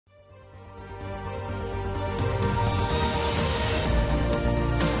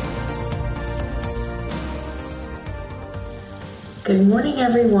Good morning,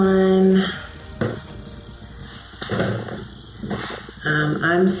 everyone.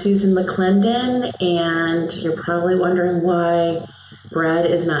 I'm Susan McClendon, and you're probably wondering why Brad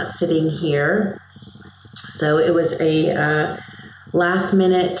is not sitting here. So it was a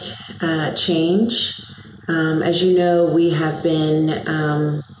last-minute change. As you know, we have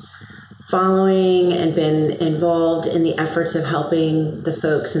been following and been involved in the efforts of helping the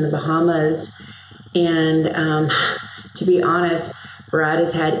folks in the Bahamas. And to be honest, Brad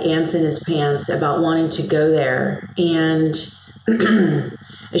has had ants in his pants about wanting to go there. And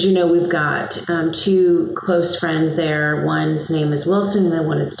as you know, we've got two close friends there. One's name is Wilson, and then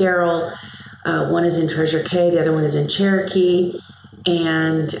one is Daryl. One is in Treasure Cay, the other one is in Cherokee.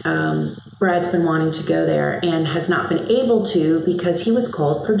 And Brad's been wanting to go there and has not been able to because he was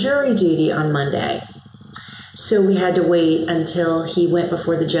called for jury duty on Monday. So we had to wait until he went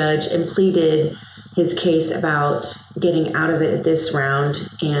before the judge and pleaded his case about getting out of it at this round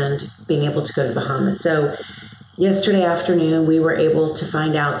and being able to go to the Bahamas. So yesterday afternoon, we were able to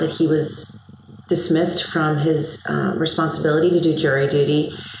find out that he was dismissed from his responsibility to do jury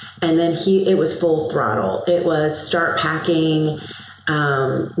duty. And then it was full throttle. It was start packing,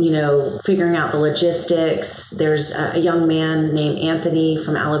 figuring out the logistics. There's a young man named Anthony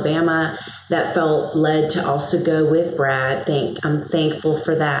from Alabama that felt led to also go with Brad. I'm thankful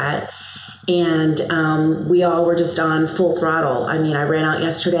for that. And we all were just on full throttle. I mean, I ran out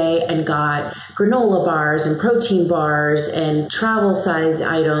yesterday and got granola bars and protein bars and travel size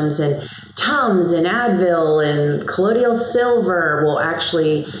items and Tums and Advil and Colloidal Silver. Well,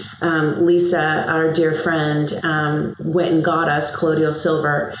 actually, Lisa, our dear friend, went and got us Colloidal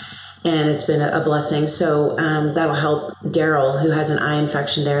Silver, and it's been a blessing. So that'll help Daryl, who has an eye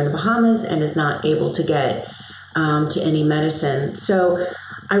infection there in the Bahamas and is not able to get to any medicine. So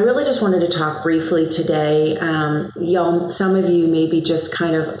I really just wanted to talk briefly today. Y'all, some of you may be just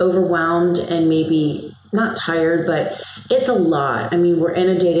kind of overwhelmed and maybe not tired, but it's a lot. I mean, we're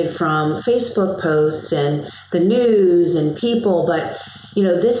inundated from Facebook posts and the news and people, but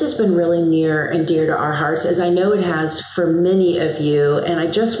this has been really near and dear to our hearts, as I know it has for many of you. And I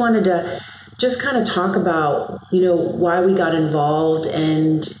just wanted to just kind of talk about, why we got involved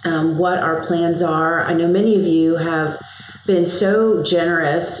and what our plans are. I know many of you have been so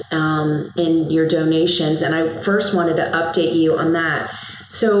generous in your donations, and I first wanted to update you on that.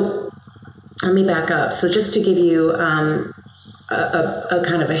 So let me back up. So just to give you a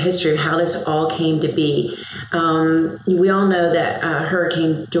kind of a history of how this all came to be. We all know that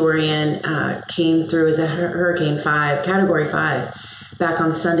Hurricane Dorian came through as a Hurricane 5, Category 5, back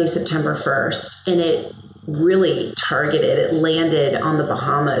on Sunday, September 1st, and it really it landed on the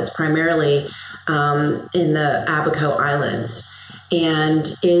Bahamas, primarily in the Abaco Islands. And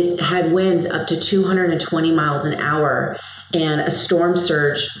it had winds up to 220 miles an hour and a storm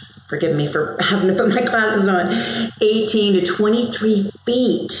surge, forgive me for having to put my glasses on, 18 to 23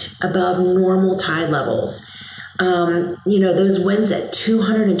 feet above normal tide levels. Those winds at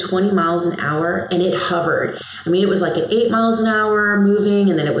 220 miles an hour, and it hovered. I mean, it was like at 8 miles an hour moving,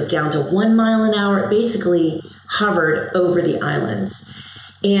 and then it was down to 1 mile an hour. It basically hovered over the islands.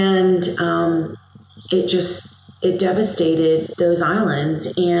 And it devastated those islands,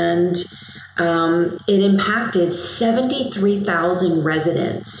 and it impacted 73,000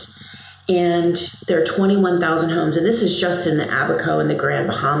 residents. And there are 21,000 homes, and this is just in the Abaco and the Grand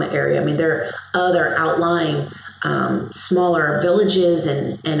Bahama area. I mean, there are other outlying smaller villages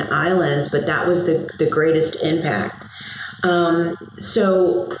and islands, but that was the greatest impact.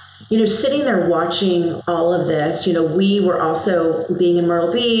 So, sitting there watching all of this, we were also being in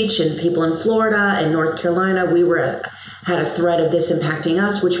Myrtle Beach, and people in Florida and North Carolina, had a threat of this impacting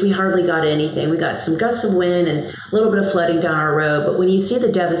us, which we hardly got anything. We got some gusts of wind and a little bit of flooding down our road. But when you see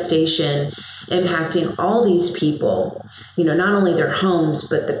the devastation impacting all these people, not only their homes,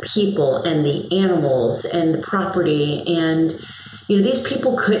 but the people and the animals and the property, and these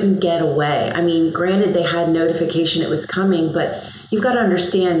people couldn't get away. I mean, granted, they had notification it was coming, but you've got to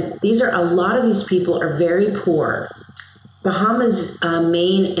understand, a lot of these people are very poor. Bahamas'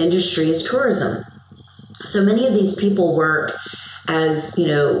 main industry is tourism. So many of these people work as,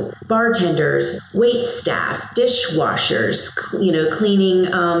 bartenders, wait staff, dishwashers, cleaning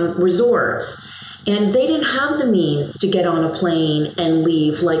resorts. And they didn't have the means to get on a plane and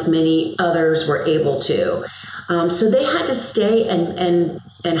leave like many others were able to. So they had to stay and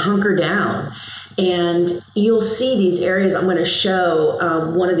hunker down. And you'll see these areas. I'm going to show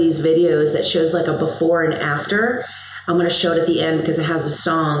one of these videos that shows like a before and after. I'm going to show it at the end because it has a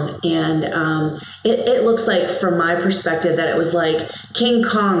song. And it looks like, from my perspective, that it was like King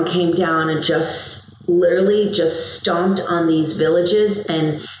Kong came down and just literally just stomped on these villages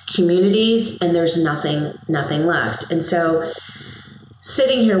and communities, and there's nothing left. And so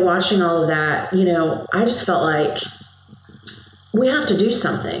sitting here watching all of that, I just felt like we have to do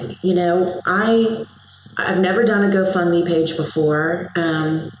something. I've never done a GoFundMe page before,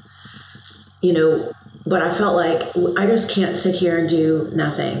 but I felt like I just can't sit here and do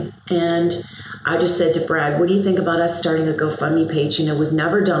nothing. And I just said to Brad, what do you think about us starting a GoFundMe page? We've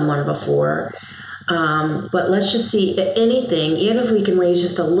never done one before. But let's just see anything, even if we can raise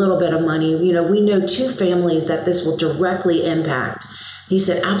just a little bit of money. We know 2 families that this will directly impact. He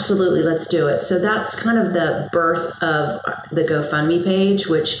said, absolutely, let's do it. So that's kind of the birth of the GoFundMe page,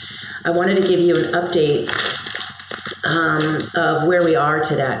 which I wanted to give you an update of where we are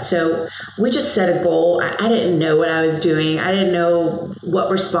to that. So we just set a goal. I didn't know what I was doing. I didn't know what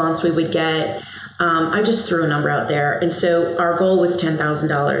response we would get. I just threw a number out there. And so our goal was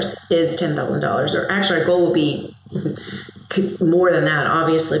 $10,000, is $10,000. Or actually, our goal will be more than that,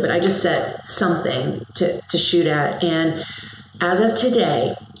 obviously. But I just set something to shoot at. And as of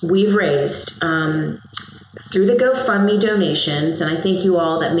today, we've raised, through the GoFundMe donations, and I think you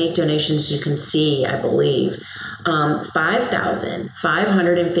all that make donations, you can see, I believe,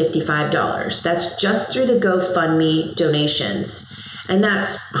 $5,555. That's just through the GoFundMe donations. And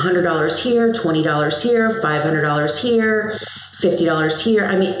that's $100 here, $20 here, $500 here, $50 here.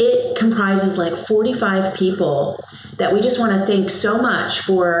 I mean, it comprises like 45 people that we just want to thank so much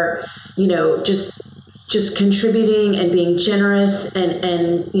for, just contributing and being generous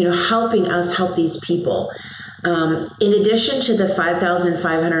and helping us help these people. In addition to the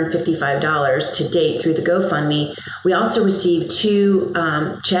 $5,555 to date through the GoFundMe, we also received 2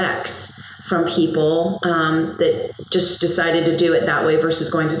 checks from people that just decided to do it that way versus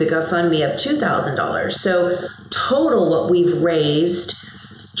going through the GoFundMe of $2,000. So total what we've raised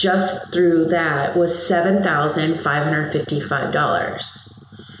just through that was $7,555.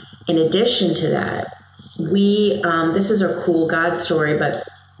 In addition to that, we this is a cool God story, but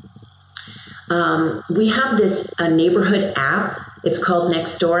we have this neighborhood app. It's called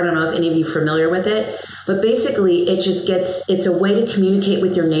Nextdoor. I don't know if any of you are familiar with it, but basically it's a way to communicate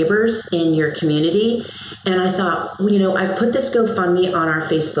with your neighbors in your community. And I thought, I've put this GoFundMe on our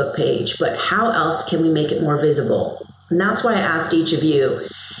Facebook page, but how else can we make it more visible? And that's why I asked each of you,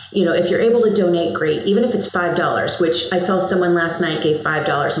 if you're able to donate, great. Even if it's $5, which I saw someone last night gave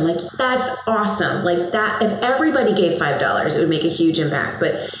 $5. I'm like, that's awesome. Like that, if everybody gave $5, it would make a huge impact.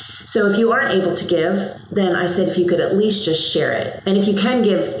 But so if you aren't able to give, then I said if you could at least just share it. And if you can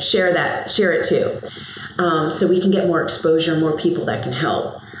give, share it too. So we can get more exposure, more people that can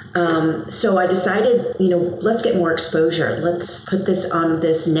help. So I decided, let's get more exposure. Let's put this on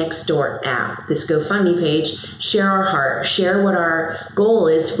this Nextdoor app, this GoFundMe page, share our heart, share what our goal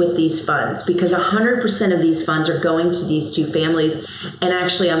is with these funds, because 100% of these funds are going to these 2 families. And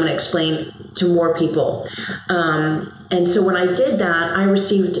actually, I'm going to explain to more people. And so when I did that, I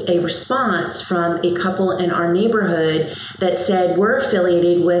received a response from a couple in our neighborhood that said, we're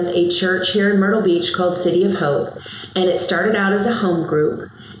affiliated with a church here in Myrtle Beach called City of Hope. And it started out as a home group.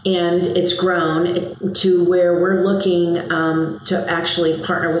 And it's grown to where we're looking to actually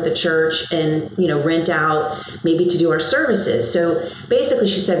partner with the church and, rent out, maybe to do our services. So basically,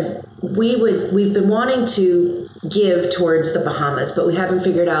 she said, we've been wanting to give towards the Bahamas, but we haven't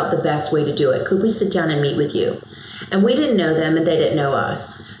figured out the best way to do it. Could we sit down and meet with you? And we didn't know them and they didn't know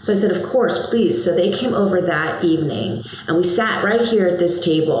us. So I said, of course, please. So they came over that evening and we sat right here at this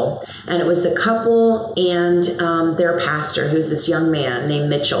table. And it was the couple and their pastor, who's this young man named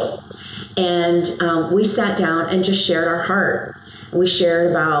Mitchell. And we sat down and just shared our heart. And we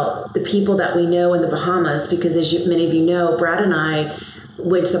shared about the people that we know in the Bahamas, because as many of you know, Brad and I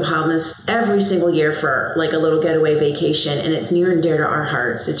went to the Bahamas every single year for like a little getaway vacation, and it's near and dear to our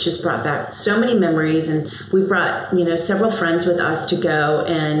hearts. It's just brought back so many memories, and we brought several friends with us to go,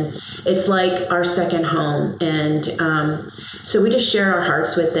 and it's like our second home. And so we just share our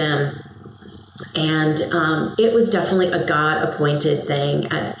hearts with them, and it was definitely a God appointed thing.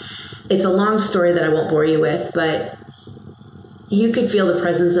 It's a long story that I won't bore you with, but you could feel the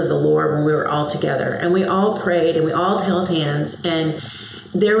presence of the Lord when we were all together, and we all prayed and we all held hands, and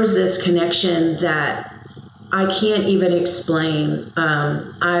there was this connection that I can't even explain.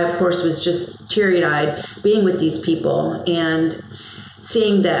 I, of course, was just teary-eyed being with these people and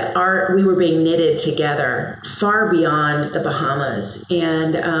seeing that we were being knitted together far beyond the Bahamas.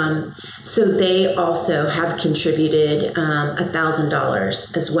 And so they also have contributed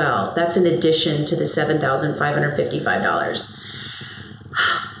 $1,000 as well. That's in addition to the $7,555.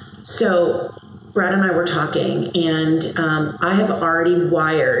 So Brad and I were talking, and I have already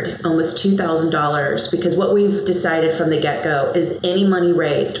wired almost $2,000 because what we've decided from the get-go is any money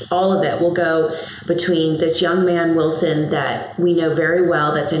raised, all of it will go between this young man, Wilson, that we know very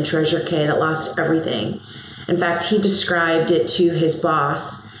well, that's in Treasure Cay, that lost everything. In fact, he described it to his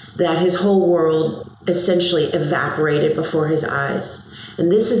boss that his whole world essentially evaporated before his eyes. And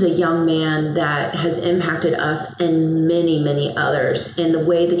this is a young man that has impacted us and many, many others in the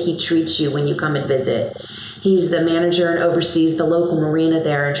way that he treats you when you come and visit. He's the manager and oversees the local marina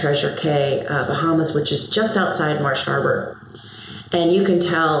there in Treasure Cay, Bahamas, which is just outside Marsh Harbor. And you can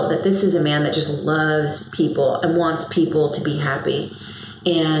tell that this is a man that just loves people and wants people to be happy.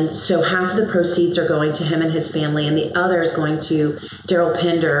 And so half of the proceeds are going to him and his family, and the other is going to Daryl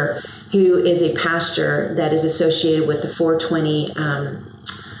Pender, who is a pastor that is associated with the 420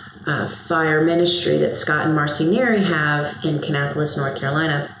 fire ministry that Scott and Marcy Neary have in Kannapolis, North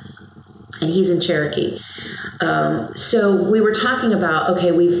Carolina. And he's in Cherokee. So we were talking about,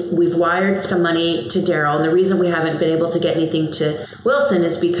 okay, we've wired some money to Daryl, and the reason we haven't been able to get anything to Wilson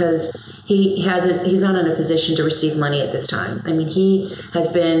is because he's not in a position to receive money at this time. I mean, he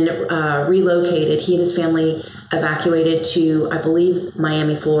has been relocated. He and his family evacuated to, I believe,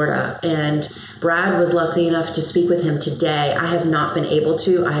 Miami, Florida. And Brad was lucky enough to speak with him today. I have not been able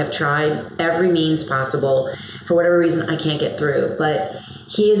to. I have tried every means possible. For whatever reason, I can't get through. But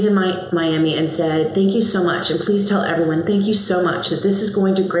he is in Miami and said, thank you so much. And please tell everyone, thank you so much, that this is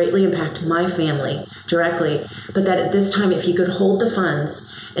going to greatly impact my family directly. But that at this time, if you could hold the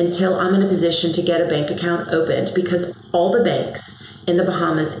funds until I'm in a position to get a bank account opened, because all the banks in the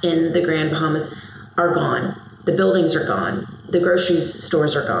Bahamas, in the Grand Bahamas, are gone. The buildings are gone. The grocery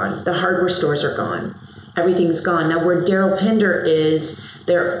stores are gone. The hardware stores are gone. Everything's gone. Now, where Daryl Pender is,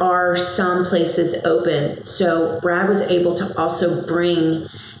 there are some places open. So Brad was able to also bring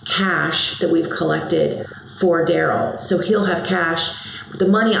cash that we've collected for Daryl. So he'll have cash. The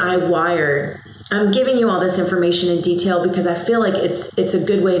money I wired, I'm giving you all this information in detail because I feel like it's a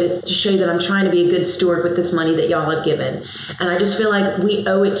good way to show you that I'm trying to be a good steward with this money that y'all have given. And I just feel like we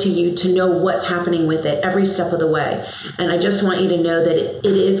owe it to you to know what's happening with it every step of the way. And I just want you to know that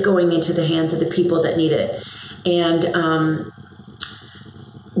it is going into the hands of the people that need it. And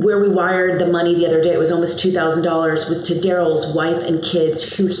where we wired the money the other day, it was almost $2,000, was to Daryl's wife and kids,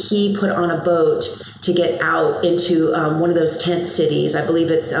 who he put on a boat to get out into one of those tent cities. I believe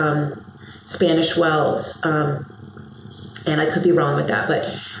it's Spanish Wells, and I could be wrong with that,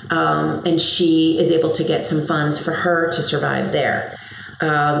 but and she is able to get some funds for her to survive there.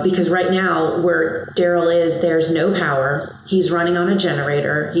 Because right now, where Daryl is, there's no power. He's running on a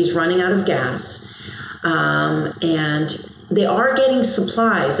generator. He's running out of gas. And they are getting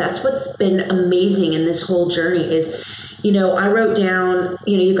supplies. That's what's been amazing in this whole journey is, you know, I wrote down,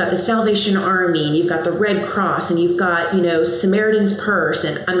 you know, you've got the Salvation Army, and you've got the Red Cross, and you've got, you know, Samaritan's Purse.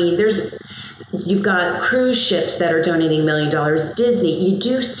 And I mean, you've got cruise ships that are donating $1 million, Disney. You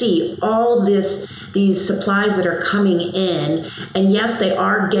do see all these supplies that are coming in. And yes, they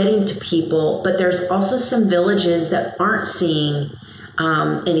are getting to people, but there's also some villages that aren't seeing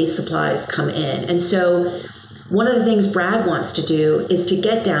any supplies come in. And so one of the things Brad wants to do is to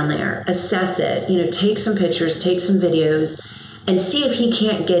get down there, assess it, you know, take some pictures, take some videos, and see if he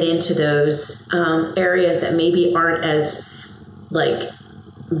can't get into those areas that maybe aren't as, like,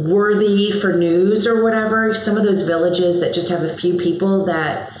 worthy for news or whatever. Some of those villages that just have a few people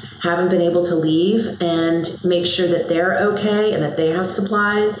that haven't been able to leave, and make sure that they're okay and that they have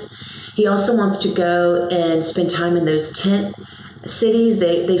supplies. He also wants to go and spend time in those tent cities.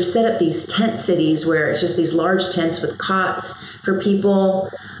 They've set up these tent cities where it's just these large tents with cots for people.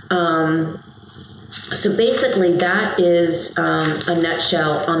 So basically that is a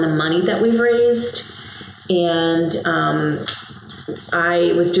nutshell on the money that we've raised. And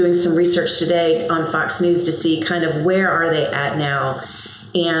I was doing some research today on Fox News to see kind of where are they at now.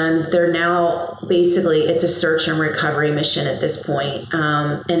 And they're now basically, it's a search and recovery mission at this point.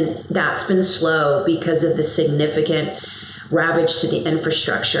 And that's been slow because of the significant ravage to the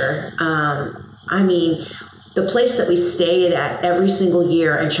infrastructure. I mean, the place that we stay at every single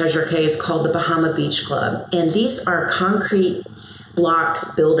year in Treasure Cay is called the Bahama Beach Club. And these are concrete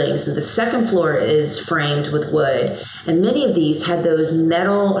block buildings, and the second floor is framed with wood. And many of these had those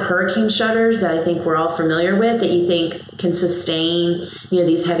metal hurricane shutters that I think we're all familiar with, that you think can sustain, you know,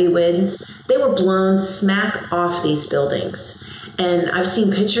 these heavy winds. They were blown smack off these buildings. And I've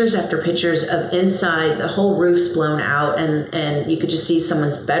seen pictures after pictures of inside, the whole roof's blown out, and you could just see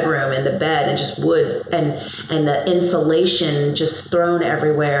someone's bedroom and the bed and just wood and the insulation just thrown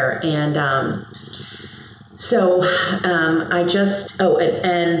everywhere. And So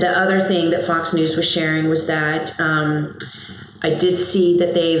and the other thing that Fox News was sharing was that I did see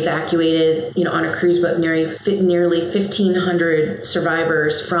that they evacuated, on a cruise boat, nearly 1,500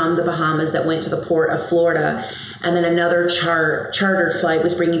 survivors from the Bahamas that went to the port of Florida. And then another chartered flight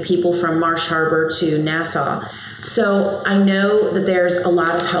was bringing people from Marsh Harbor to Nassau. So I know that there's a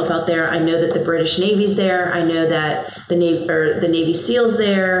lot of help out there. I know that the British Navy's there. I know that the Navy SEAL's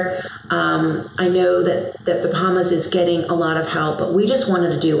there. I know that the Bahamas is getting a lot of help, but we just wanted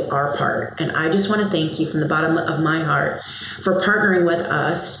to do our part. And I just want to thank you from the bottom of my heart for partnering with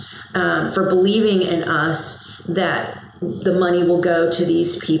us, for believing in us that the money will go to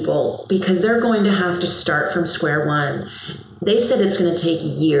these people, because they're going to have to start from square one. They said it's going to take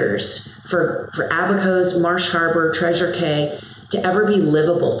years for Abacos, Marsh Harbor, Treasure Cay to ever be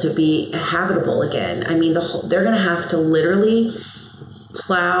livable, to be habitable again. I mean, they're going to have to literally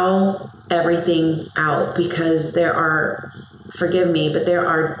plow everything out, because there are, forgive me, but there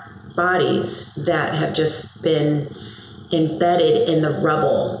are bodies that have just been embedded in the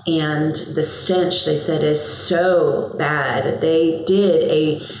rubble, and the stench, they said, is so bad that they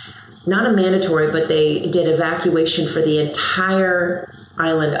did not a mandatory, but they did evacuation for the entire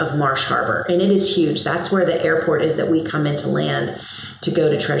island of Marsh Harbor, and it is huge. That's where the airport is that we come into land to go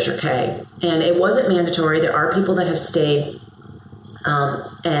to Treasure Cay, and it wasn't mandatory. There are people that have stayed,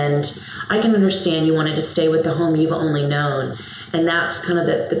 and I can understand you wanted to stay with the home you've only known, and that's kind of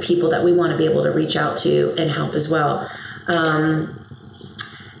the people that we want to be able to reach out to and help as well.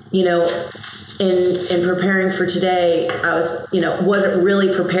 In preparing for today, I wasn't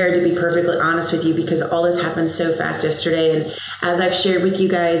really prepared, to be perfectly honest with you, because all this happened so fast yesterday. And as I've shared with you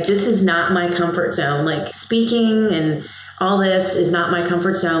guys, this is not my comfort zone. Like, speaking and all this is not my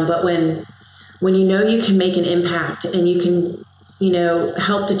comfort zone. But when you can make an impact, and you can,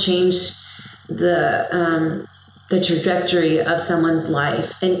 help to change the trajectory of someone's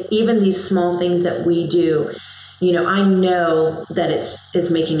life, and even these small things that we do, I know that it's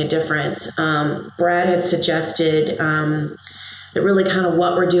making a difference. Brad had suggested that really kind of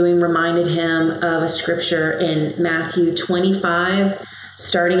what we're doing reminded him of a scripture in Matthew 25,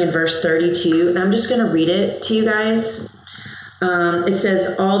 starting in verse 32. And I'm just going to read it to you guys. It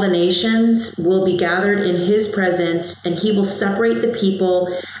says, "All the nations will be gathered in his presence, and he will separate the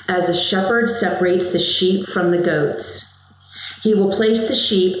people as a shepherd separates the sheep from the goats. He will place the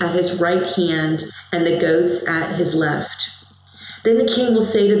sheep at his right hand and the goats at his left. Then the king will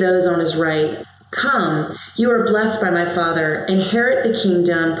say to those on his right, 'Come, you are blessed by my Father. Inherit the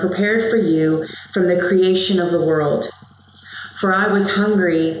kingdom prepared for you from the creation of the world. For I was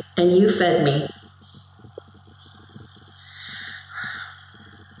hungry, and you fed me.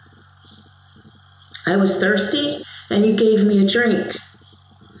 I was thirsty, and you gave me a drink.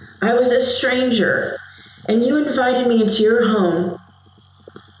 I was a stranger, and you invited me into your home.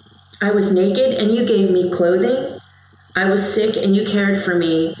 I was naked, and you gave me clothing. I was sick, and you cared for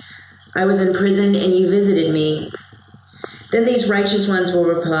me. I was in prison, and you visited me.' Then these righteous ones will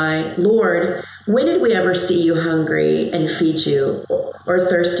reply, 'Lord, when did we ever see you hungry and feed you, or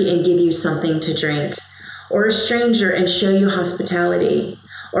thirsty and give you something to drink, or a stranger and show you hospitality,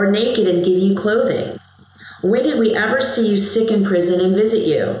 or naked and give you clothing? When did we ever see you sick in prison and visit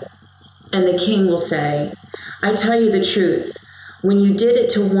you?' And the king will say, 'I tell you the truth, when you did it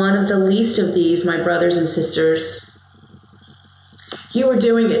to one of the least of these, my brothers and sisters, you were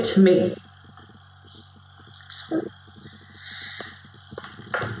doing it to me.'"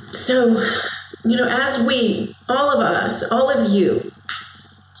 So, as we, all of us, all of you,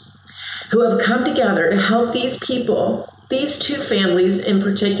 who have come together to help these people, these two families in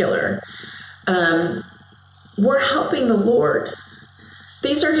particular, we're helping the Lord.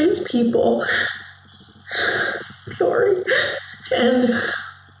 These are his people. Sorry. And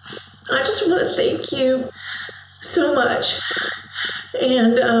I just want to thank you so much.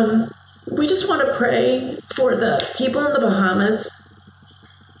 And we just want to pray for the people in the Bahamas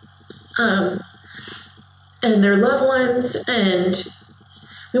and their loved ones. And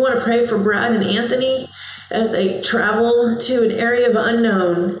we want to pray for Brad and Anthony as they travel to an area of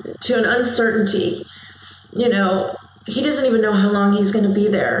unknown, to an uncertainty. He doesn't even know how long he's going to be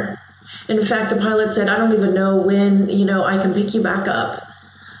there. And in fact, the pilot said, "I don't even know when, I can pick you back up."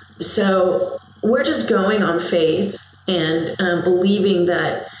 So we're just going on faith and believing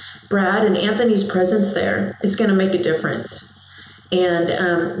that Brad and Anthony's presence there is going to make a difference.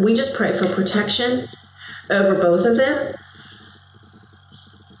 And we just pray for protection over both of them.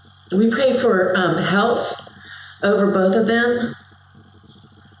 We pray for health over both of them.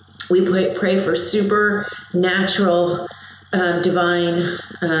 We pray for supernatural, divine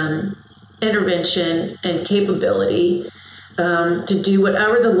intervention and capability to do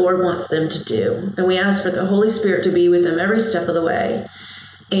whatever the Lord wants them to do. And we ask for the Holy Spirit to be with them every step of the way.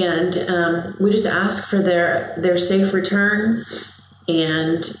 And we just ask for their safe return.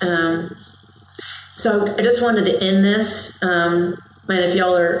 And so I just wanted to end this. And if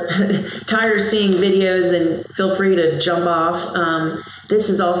y'all are tired of seeing videos, then feel free to jump off. This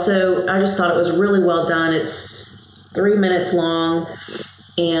is also, I just thought it was really well done. It's 3 minutes long.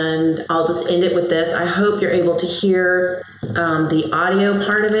 And I'll just end it with this. I hope you're able to hear the audio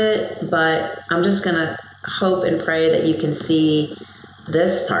part of it, but I'm just going to hope and pray that you can see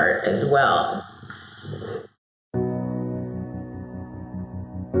this part as well.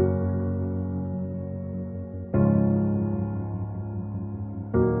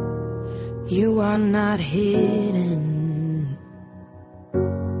 You are not hidden.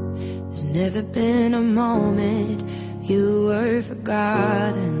 There's never been a moment you were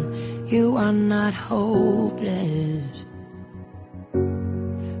forgotten. You are not hopeless.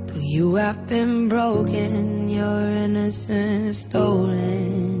 Though you have been broken, your innocence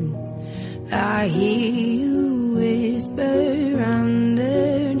stolen, I hear you whisper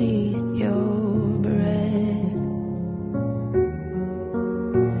underneath your breath.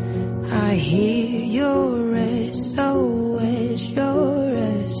 I hear your SOS, your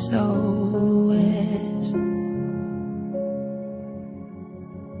SOS.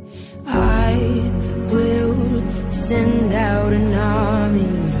 I will send out an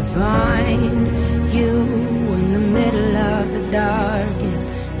army to find you in the middle of the darkest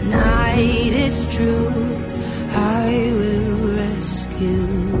night. It's true, I will rescue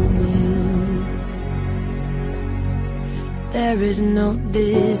you. There is no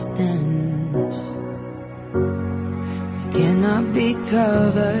distance that cannot be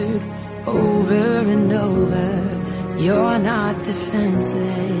covered over and over. You're not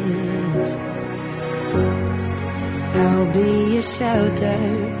defenseless. I'll be your shelter,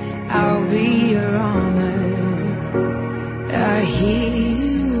 I'll be your armor. I hear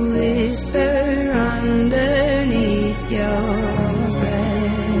you whisper underneath your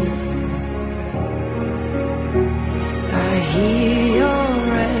breath. I hear your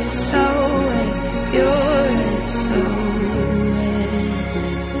SOS, your SOS.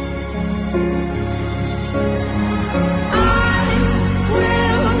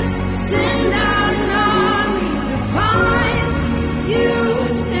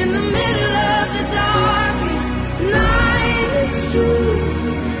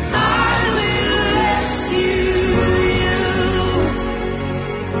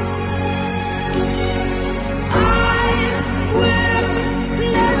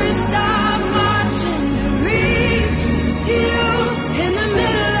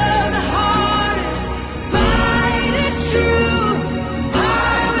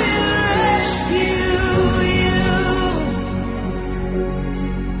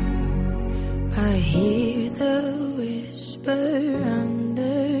 I hear the whisper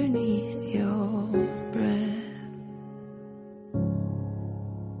underneath your breath.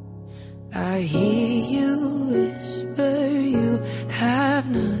 I hear you whisper you have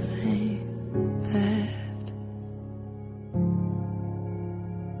nothing left.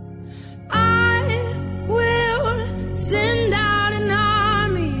 I will send out an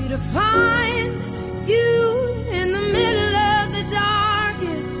army to find you in the middle of the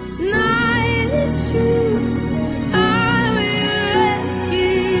darkest night. It's true, I will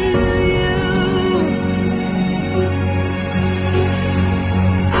rescue you.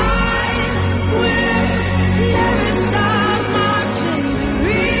 I will never stop marching to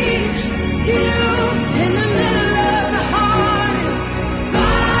reach you in the middle of the hardest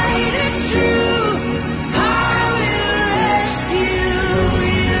fight. It's true, I will rescue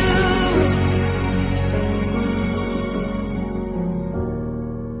you.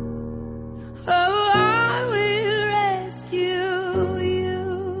 Oh, I will rescue you.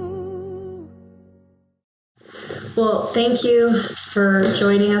 Well, thank you for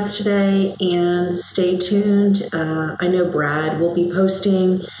joining us today, and stay tuned. I know Brad will be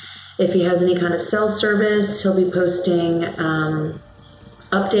posting, if he has any kind of cell service, he'll be posting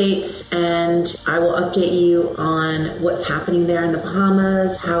updates, and I will update you on what's happening there in the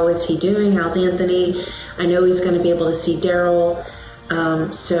Bahamas. How is he doing? How's Anthony? I know he's going to be able to see Daryl.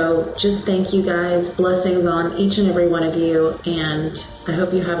 So just thank you guys. Blessings on each and every one of you, and I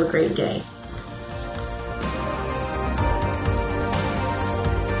hope you have a great day.